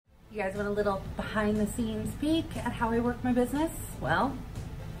You guys want a little behind the scenes peek at how I work my business? Well,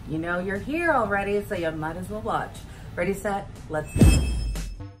 you know you're here already, so you might as well watch. Ready, set, let's go.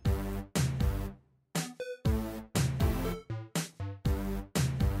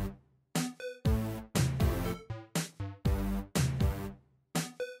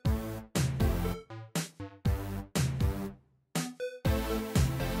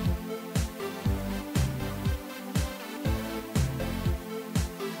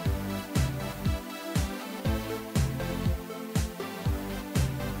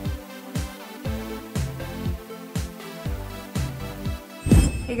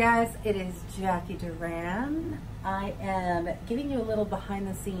 Hey guys, it is Jacqui Duran. I am giving you a little behind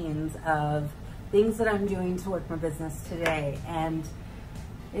the scenes of things that I'm doing to work my business today. And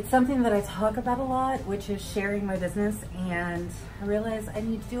it's something that I talk about a lot, which is sharing my business, and I realize I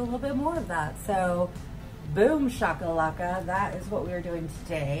need to do a little bit more of that. So boom shakalaka, that is what we are doing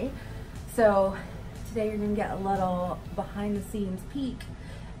today. So today you're gonna get a little behind the scenes peek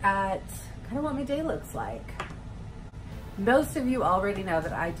at kind of what my day looks like. Most of you already know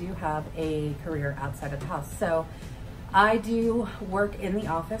that I do have a career outside of the house. So I do work in the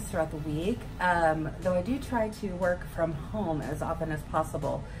office throughout the week, though I do try to work from home as often as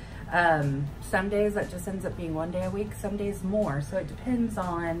possible. Some days that just ends up being one day a week, some days more. So it depends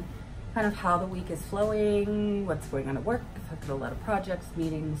on kind of how the week is flowing, what's going on at work, if I've got a lot of projects,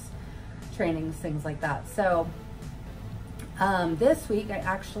 meetings, trainings, things like that. So this week I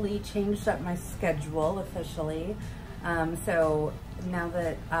actually changed up my schedule officially. So now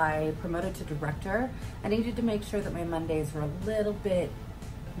that I promoted to director, I needed to make sure that my Mondays were a little bit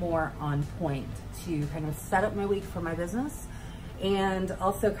more on point to kind of set up my week for my business and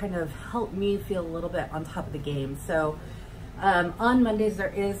also kind of help me feel a little bit on top of the game. So on Mondays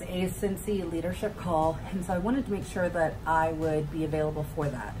there is a Scentsy leadership call, and so I wanted to make sure that I would be available for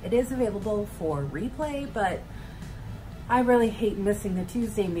that. It is available for replay, but I really hate missing the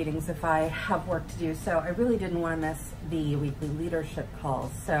Tuesday meetings if I have work to do, so I really didn't want to miss the weekly leadership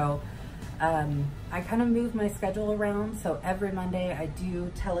calls. So I kind of moved my schedule around, so every Monday I do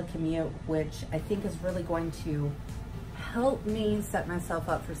telecommute, which I think is really going to help me set myself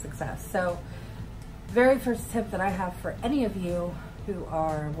up for success. So very first tip that I have for any of you who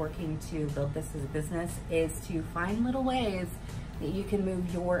are working to build this as a business is to find little ways that you can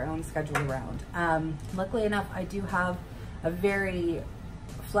move your own schedule around. Luckily enough, I do have a very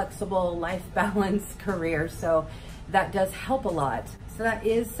flexible life balance career, so that does help a lot. So that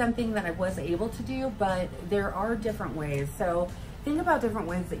is something that I was able to do, but there are different ways. So think about different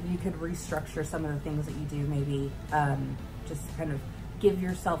ways that you could restructure some of the things that you do, maybe just kind of give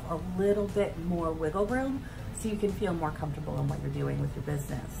yourself a little bit more wiggle room so you can feel more comfortable in what you're doing with your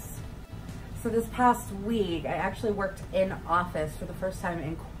business. So this past week, I actually worked in office for the first time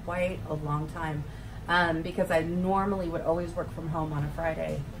in quite a long time. Because I normally would always work from home on a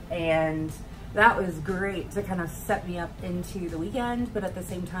Friday, and that was great to kind of set me up into the weekend. But at the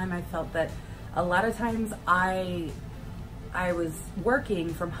same time, I felt that a lot of times I was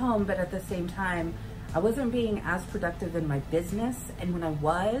working from home, but at the same time I wasn't being as productive in my business, and when I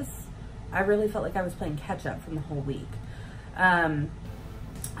was, I really felt like I was playing catch up from the whole week.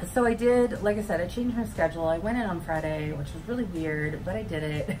 So I did, like I said, I changed my schedule. I went in on Friday, which was really weird, but I did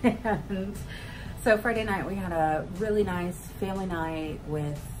it. And so Friday night we had a really nice family night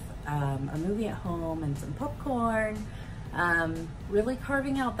with a movie at home and some popcorn. Really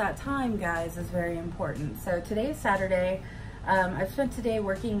carving out that time, guys, is very important. So today is Saturday. I've spent today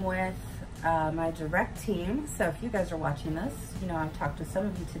working with my direct team. So if you guys are watching this, you know I've talked to some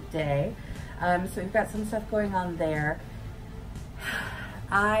of you today. So we've got some stuff going on there.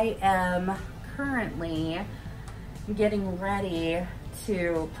 I am currently getting ready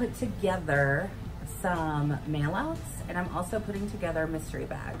to put together some mail outs, and I'm also putting together mystery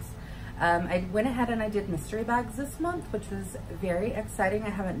bags. I went ahead and I did mystery bags this month, which was very exciting.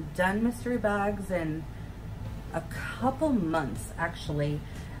 I haven't done mystery bags in a couple months actually.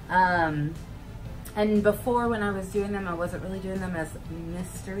 And before, when I was doing them, I wasn't really doing them as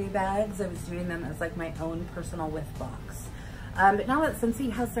mystery bags. I was doing them as like my own personal whiff box. But now that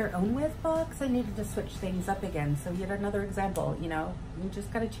Scentsy has their own whiff box, I needed to switch things up again. So yet another example, you know, you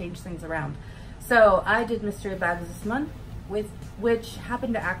just gotta change things around. So I did mystery bags this month, which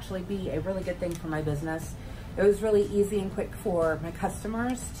happened to actually be a really good thing for my business. It was really easy and quick for my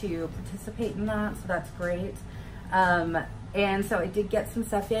customers to participate in that, so that's great. And so I did get some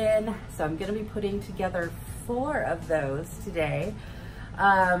stuff in, so I'm gonna be putting together 4 of those today.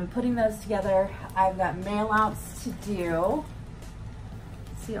 Putting those together, I've got mail outs to do.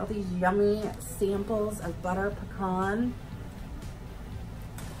 See all these yummy samples of butter pecan.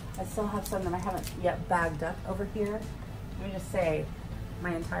 I still have some that I haven't yet bagged up over here. Let me just say,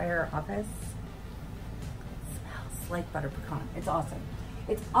 my entire office smells like butter pecan. It's awesome.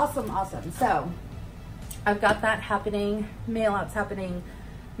 It's awesome, awesome. So I've got that happening, mail outs happening,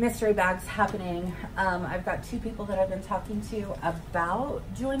 mystery bags happening. I've got 2 people that I've been talking to about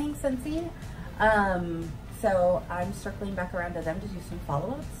joining Scentsy. So I'm circling back around to them to do some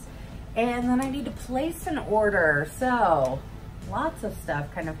follow-ups. And then I need to place an order. So lots of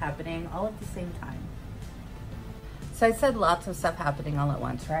stuff kind of happening all at the same time. So I said lots of stuff happening all at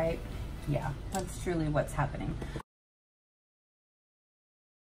once, right? Yeah, that's truly what's happening.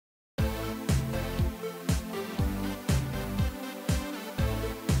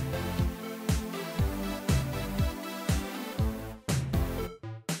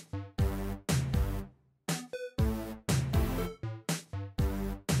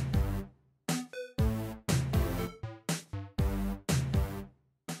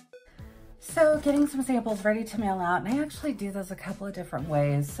 So getting some samples ready to mail out, and I actually do those a couple of different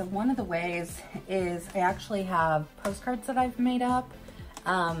ways. So one of the ways is I actually have postcards that I've made up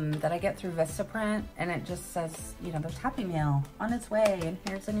that I get through Vistaprint, and it just says, you know, there's Happy Mail on its way, and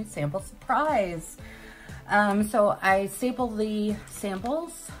here's a new sample surprise. So I staple the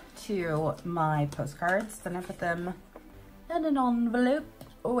samples to my postcards, then I put them in an envelope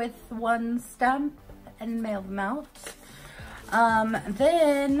with one stamp and mail them out.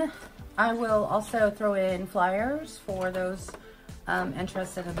 Then I will also throw in flyers for those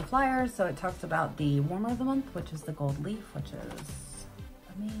interested in the flyers. So it talks about the warmer of the month, which is the gold leaf, which is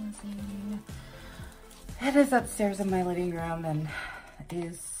amazing. It is upstairs in my living room and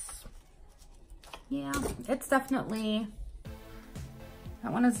is, yeah, it's definitely,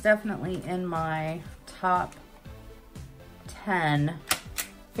 that one is definitely in my top 10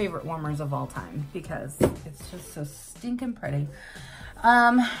 favorite warmers of all time because it's just so stinking pretty.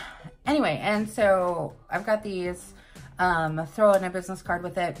 Anyway, and so I've got these, throw in a business card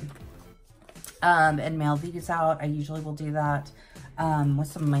with it, and mail these out. I usually will do that, with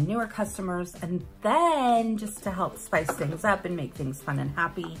some of my newer customers. And then just to help spice things up and make things fun and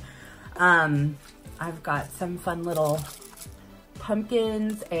happy, I've got some fun little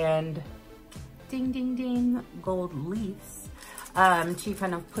pumpkins and ding, ding, ding gold leaves, to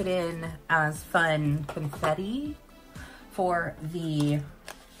kind of put in as fun confetti for the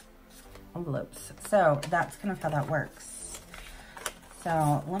envelopes. So that's kind of how that works.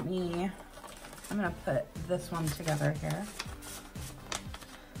 So let me, I'm gonna put this one together here.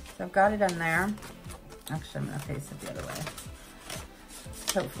 So I've got it in there. Actually, I'm gonna face it the other way.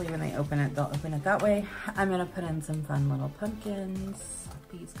 Hopefully when they open it, they'll open it that way. I'm gonna put in some fun little pumpkins.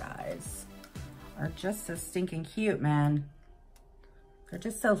 These guys are just so stinking cute, man. They're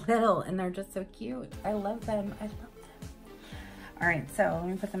just so little and they're just so cute. I love them, I love them. All right, so let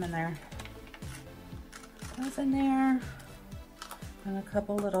me put them in there. Those in there. And a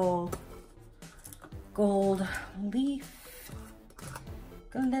couple little gold leaf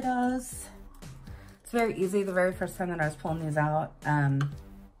glitters. It's very easy the very first time that I was pulling these out,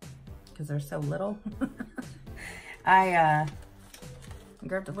 because they're so little. I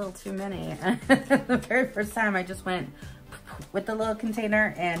grabbed a little too many. The very first time I just went with the little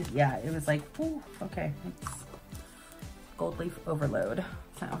container and yeah, it was like, ooh, okay, it's gold leaf overload.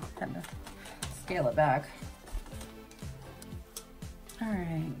 So kind of scale it back. All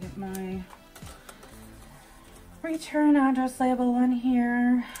right, get my return address label on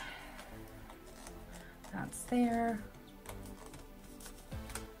here. That's there.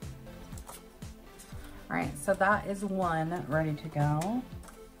 All right, so that is one ready to go.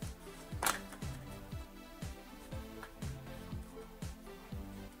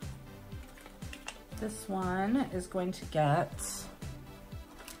 This one is going to get,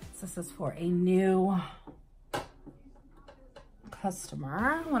 this is for a new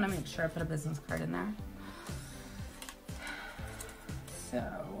customer. I want to make sure I put a business card in there.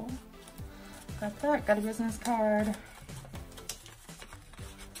 So, got that, got a business card.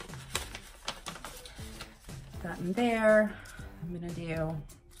 That in there. I'm gonna do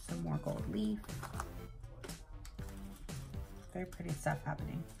some more gold leaf. Very pretty stuff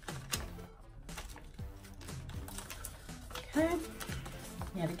happening. Okay,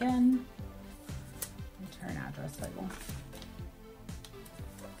 yet again, return address label.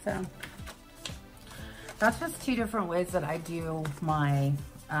 So that's just two different ways that I do my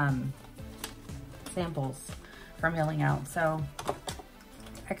samples for mailing out. So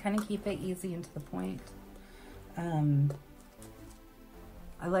I kind of keep it easy and to the point.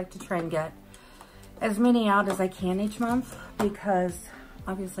 I like to try and get as many out as I can each month, because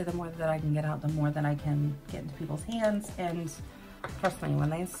obviously the more that I can get out, the more that I can get into people's hands. And Trust me, when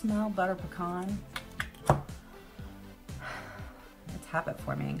they smell butter pecan, it's habit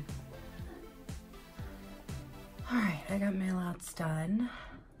forming. All right, I got mail outs done.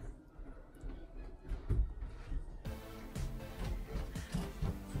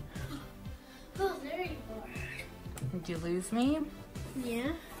 Oh, there you are. Did you lose me?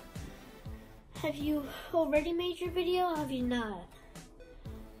 Yeah. Have you already made your video or have you not?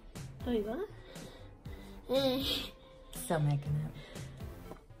 Oh, you are? Still making it.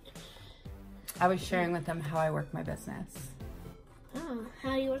 I was sharing with them how I work my business. Oh,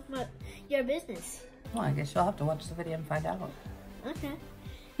 how you work your business? Well, I guess you'll have to watch the video and find out. Okay.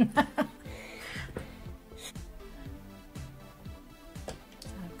 I've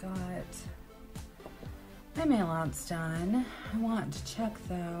got my mail outs done. I want to check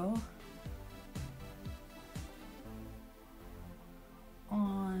though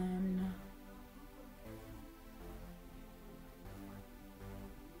on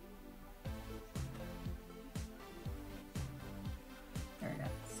there it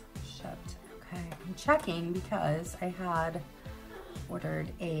is. Shipped. Okay, I'm checking because I had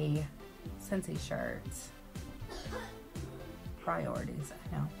ordered a Scentsy shirt. Priorities, I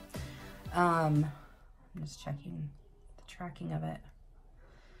know. I'm just checking the tracking of it.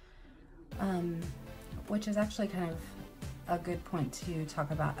 Which is actually kind of a good point to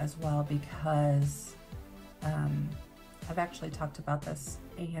talk about as well, because I've actually talked about this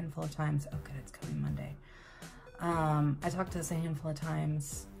a handful of times. Oh good, it's coming Monday. I talked to this a handful of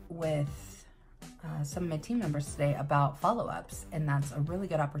times with some of my team members today about follow-ups, and that's a really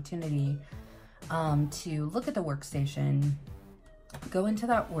good opportunity to look at the workstation, go into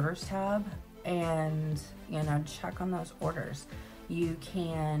that orders tab, and check on those orders. You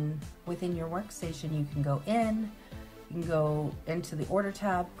can, within your workstation, you can go in, you can go into the order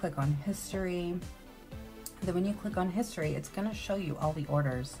tab, click on history. Then when you click on history, it's going to show you all the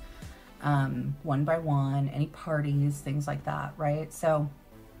orders one by one, any parties, things like that, right? So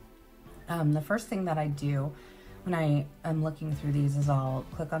the first thing that I do when I am looking through these is I'll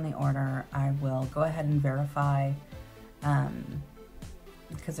click on the order. I will go ahead and verify,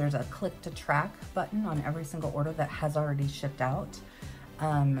 because there's a click to track button on every single order that has already shipped out.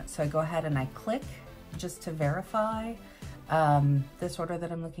 So I go ahead and I click just to verify. This order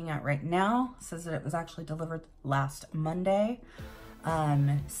that I'm looking at right now says that it was actually delivered last Monday.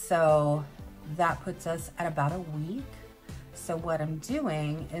 So that puts us at about a week. So what I'm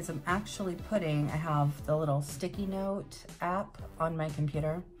doing is I'm actually I have the little sticky note app on my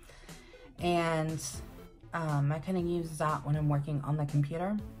computer, and I kind of use that when I'm working on the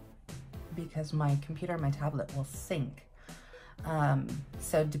computer, because my computer and my tablet will sync.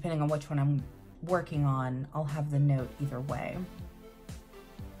 So depending on which one I'm working on, I'll have the note either way.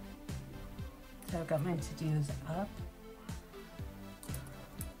 So I've got my to-dos up.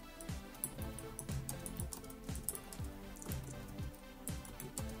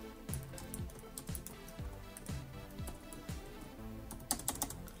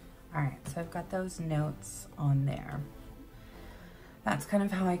 All right, so I've got those notes on there. That's kind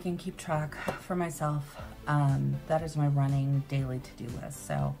of how I can keep track for myself. That is my running daily to-do list.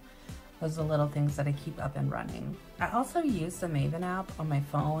 So those are the little things that I keep up and running. I also use the Maven app on my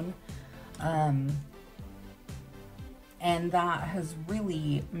phone. And that has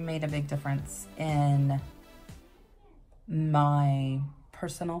really made a big difference in my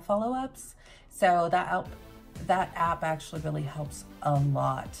personal follow-ups. So that app actually really helps a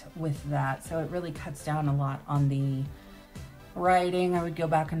lot with that. So it really cuts down a lot on the writing. I would go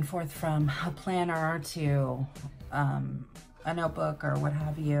back and forth from a planner to a notebook or what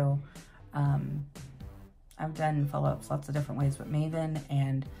have you. I've done follow-ups lots of different ways with Maven,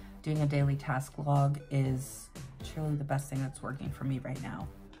 and doing a daily task log is truly the best thing that's working for me right now.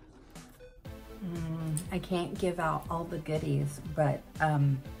 I can't give out all the goodies, but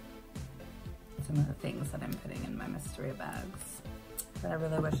some of the things that I'm putting in my mystery bags that I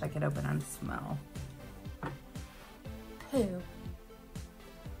really wish I could open and smell. Poo.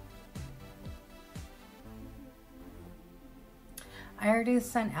 I already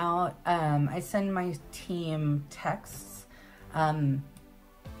sent out, I send my team texts,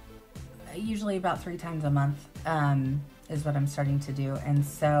 usually about 3 times a month is what I'm starting to do. And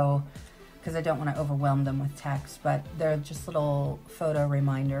so, because I don't want to overwhelm them with text, but they're just little photo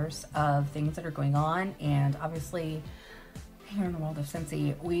reminders of things that are going on. And obviously, here in the world of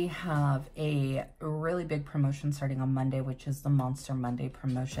Scentsy, we have a really big promotion starting on Monday, which is the Monster Monday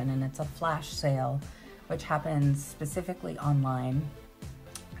promotion. And it's a flash sale, which happens specifically online.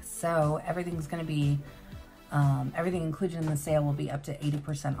 So everything's going to be Everything included in the sale will be up to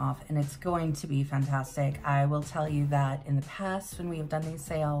 80% off, and it's going to be fantastic. I will tell you that in the past when we have done these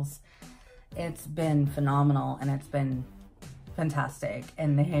sales, it's been phenomenal and it's been fantastic,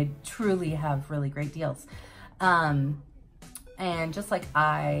 and they truly have really great deals. And just like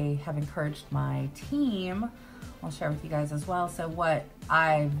I have encouraged my team, I'll share with you guys as well. So what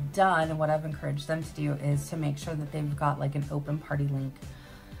I've done and what I've encouraged them to do is to make sure that they've got like an open party link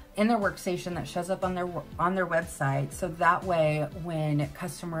in their workstation that shows up on their website. So that way, when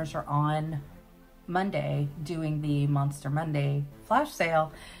customers are on Monday doing the Monster Monday flash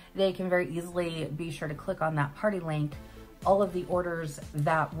sale, they can very easily be sure to click on that party link. All of the orders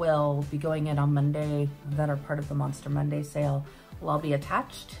that will be going in on Monday that are part of the Monster Monday sale will all be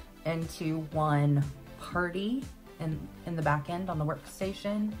attached into one party in the back end on the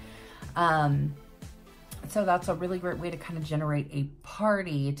workstation. So that's a really great way to kind of generate a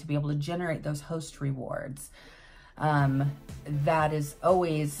party, to be able to generate those host rewards. That is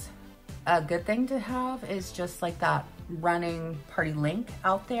always a good thing to have, is just like that running party link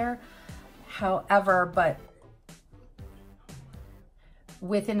out there. However, but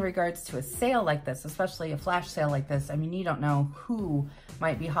within regards to a sale like this, especially a flash sale like this, I mean, you don't know who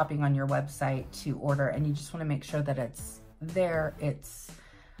might be hopping on your website to order, and you just want to make sure that it's there, it's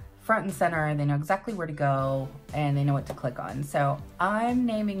front and center, they know exactly where to go, and they know what to click on. So I'm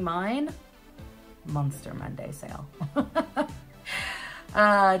naming mine Monster Monday sale.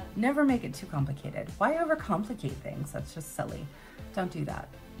 Never make it too complicated. Why overcomplicate things? That's just silly. Don't do that.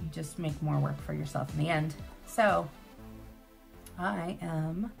 You just make more work for yourself in the end. So I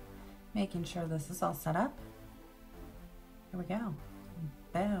am making sure this is all set up. Here we go.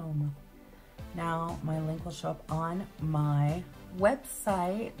 Boom. Now my link will show up on my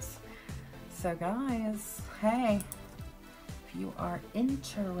website. So guys, hey, if you are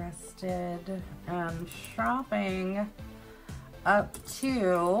interested in shopping up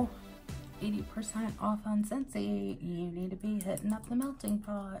to 80% off on Scentsy, you need to be hitting up the melting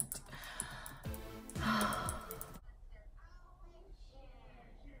pot.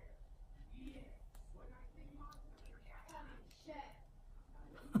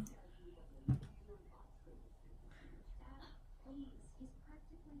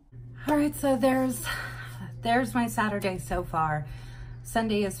 All right, so there's my Saturday so far.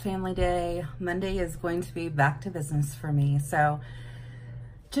 Sunday is family day. Monday is going to be back to business for me. So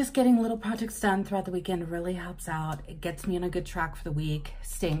just getting little projects done throughout the weekend really helps out. It gets me on a good track for the week.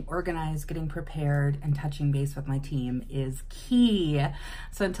 Staying organized, getting prepared, and touching base with my team is key.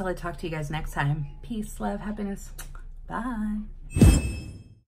 So until I talk to you guys next time, peace, love, happiness. Bye.